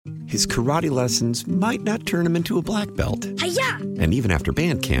his karate lessons might not turn him into a black belt. Hi-ya! And even after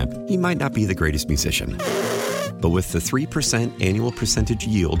band camp, he might not be the greatest musician. But with the 3% annual percentage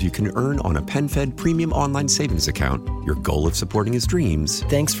yield you can earn on a PenFed premium online savings account, your goal of supporting his dreams...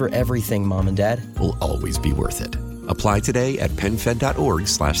 Thanks for everything, Mom and Dad. ...will always be worth it. Apply today at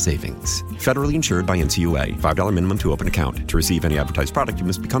PenFed.org/savings. Federally insured by NCUA. $5 minimum to open account. To receive any advertised product, you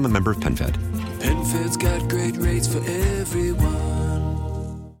must become a member of PenFed. PenFed's got great rates for everyone.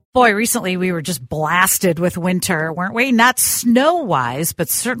 Boy, recently we were just blasted with winter, weren't we? Not snow-wise, but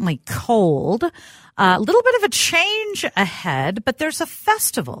certainly cold. A little bit of a change ahead, but there's a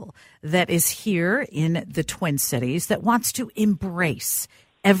festival that is here in the Twin Cities that wants to embrace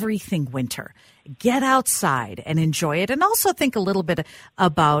everything winter. Get outside and enjoy it, and also think a little bit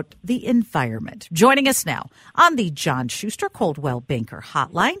about the environment. Joining us now on the John Schuster Coldwell Banker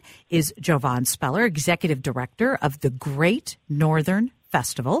Hotline is Jovan Speller, Executive Director of the Great Northern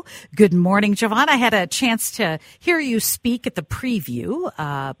Festival. Good morning, Jovan. I had a chance to hear you speak at the preview.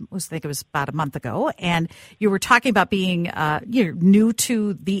 I think it was about a month ago, and you were talking about being new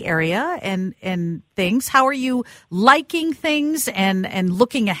to the area and things. How are you liking things and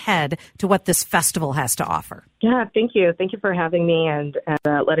looking ahead to what this festival has to offer? Yeah, thank you. Thank you for having me and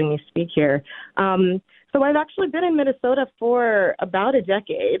letting me speak here. So I've actually been in Minnesota for about a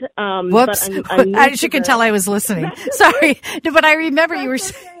decade. Whoops. But I'm as you can tell, I was listening. Sorry. No, but I remember you were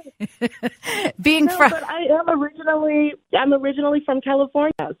being from... But I'm originally from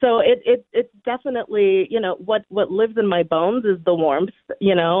California. So it's definitely, what lives in my bones is the warmth,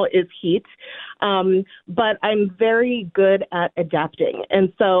 is heat. But I'm very good at adapting.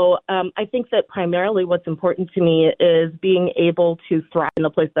 And so I think that primarily what's important to me is being able to thrive in the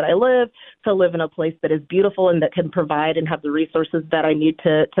place that I live, to live in a place that is beautiful and that can provide and have the resources that I need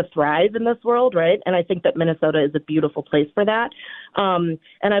to thrive in this world, right? And I think that Minnesota is a beautiful place for that. And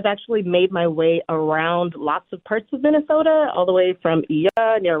I've actually made my way around lots of parts of Minnesota, all the way from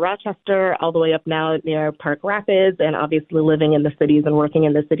near Rochester, all the way up now near Park Rapids, and obviously living in the cities and working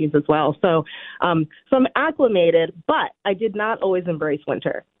in the cities as well. So I'm acclimated, but I did not always embrace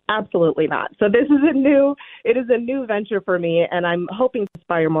winter. Absolutely not. So this is a new venture for me, and I'm hoping to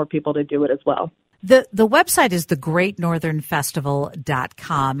inspire more people to do it as well. The website is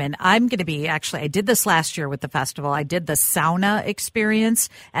thegreatnorthernfestival.com, and I'm going to be I did this last year with the festival. I did the sauna experience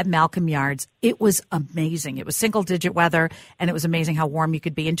at Malcolm Yards. It was amazing. It was single-digit weather, and it was amazing how warm you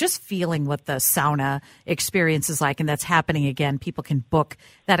could be, and just feeling what the sauna experience is like, and that's happening again. People can book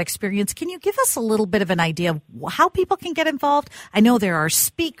that experience. Can you give us a little bit of an idea of how people can get involved? I know there are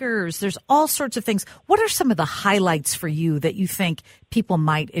speakers. There's all sorts of things. What are some of the highlights for you that you think people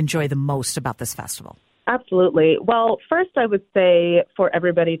might enjoy the most about this festival? Absolutely. Well, first I would say for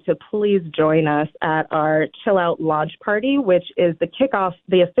everybody to please join us at our Chill Out Launch Party, which is the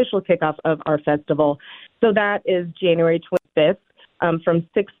official kickoff of our festival. So that is January 25th. From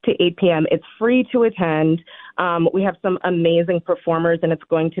 6 to 8 p.m. It's free to attend. We have some amazing performers, and it's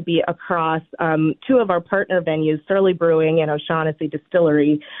going to be across two of our partner venues, Surly Brewing and O'Shaughnessy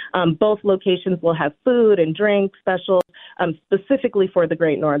Distillery. Both locations will have food and drink specials specifically for the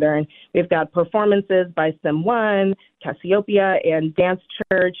Great Northern. We've got performances by Sim One, Cassiopeia, and Dance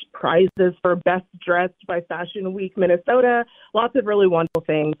Church, prizes for Best Dressed by Fashion Week Minnesota, lots of really wonderful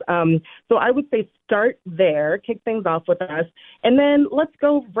things. So I would say start there, kick things off with us, and then let's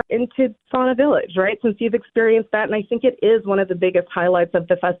go right into Sauna Village, right, since you've experienced that, and I think it is one of the biggest highlights of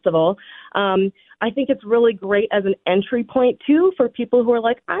the festival. I think it's really great as an entry point, too, for people who are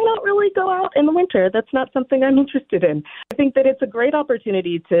like, I don't really go out in the winter. That's not something I'm interested in. I think that it's a great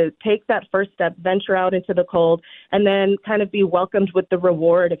opportunity to take that first step, venture out into the cold, and then kind of be welcomed with the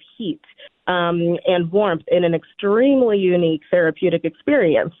reward of heat and warmth in an extremely unique therapeutic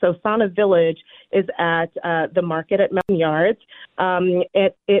experience. So Sauna Village is at the market at Mountain Yards.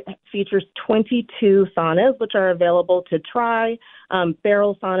 It features 22 saunas, which are available to try.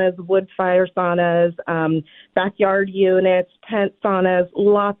 Barrel saunas, wood fire saunas, backyard units, tent saunas,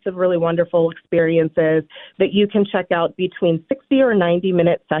 lots of really wonderful experiences that you can check out between 60 or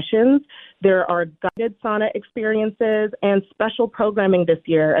 90-minute sessions. There are guided sauna experiences and special programming this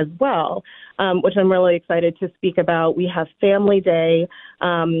year as well, which I'm really excited to speak about. We have Family Day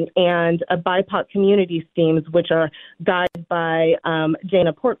and a BIPOC community themes, which are guided by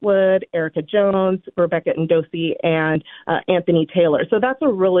Dana Portwood, Erica Jones, Rebecca Ndosi, and Anthony Taylor. So that's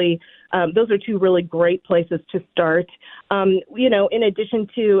those are two really great places to start. In addition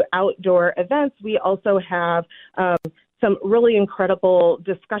to outdoor events, we also have some really incredible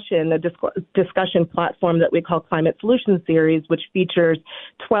discussion, a discussion platform that we call Climate Solutions Series, which features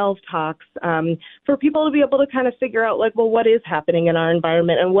 12 talks for people to be able to kind of figure out, like, well, what is happening in our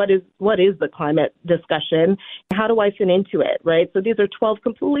environment and what is the climate discussion? How do I fit into it, right? So these are 12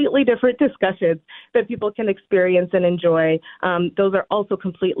 completely different discussions that people can experience and enjoy. Those are also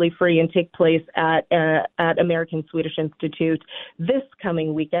completely free and take place at American Swedish Institute this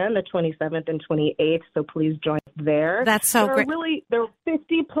coming weekend, the 27th and 28th. So please join us there. That's so great. There are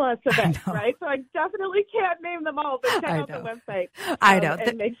 50 plus events, right? So I definitely can't name them all, but check out the website. I know.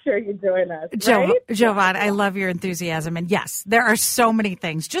 And make sure you join us. Right? Jovan, I love your enthusiasm. And yes, there are so many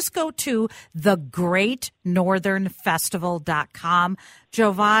things. Just go to thegreatnorthernfestival.com.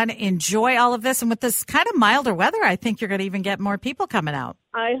 Jovan, enjoy all of this. And with this kind of milder weather, I think you're going to even get more people coming out.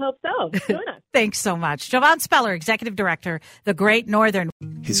 I hope so. Join us. Thanks so much. Jovan Speller, Executive Director, The Great Northern.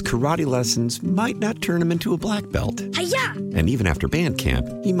 His karate lessons might not turn him into a black belt. Hi-ya! And even after band camp,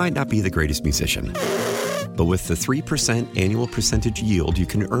 he might not be the greatest musician. But with the 3% annual percentage yield you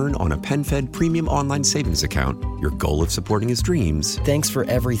can earn on a PenFed premium online savings account, your goal of supporting his dreams Thanks for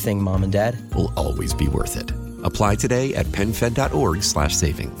everything, Mom and Dad. will always be worth it. Apply today at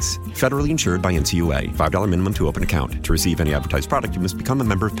PenFed.org/savings. Federally insured by NCUA. $5 minimum to open account. To receive any advertised product, you must become a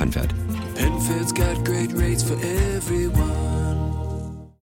member of PenFed. PenFed's got great rates for everyone.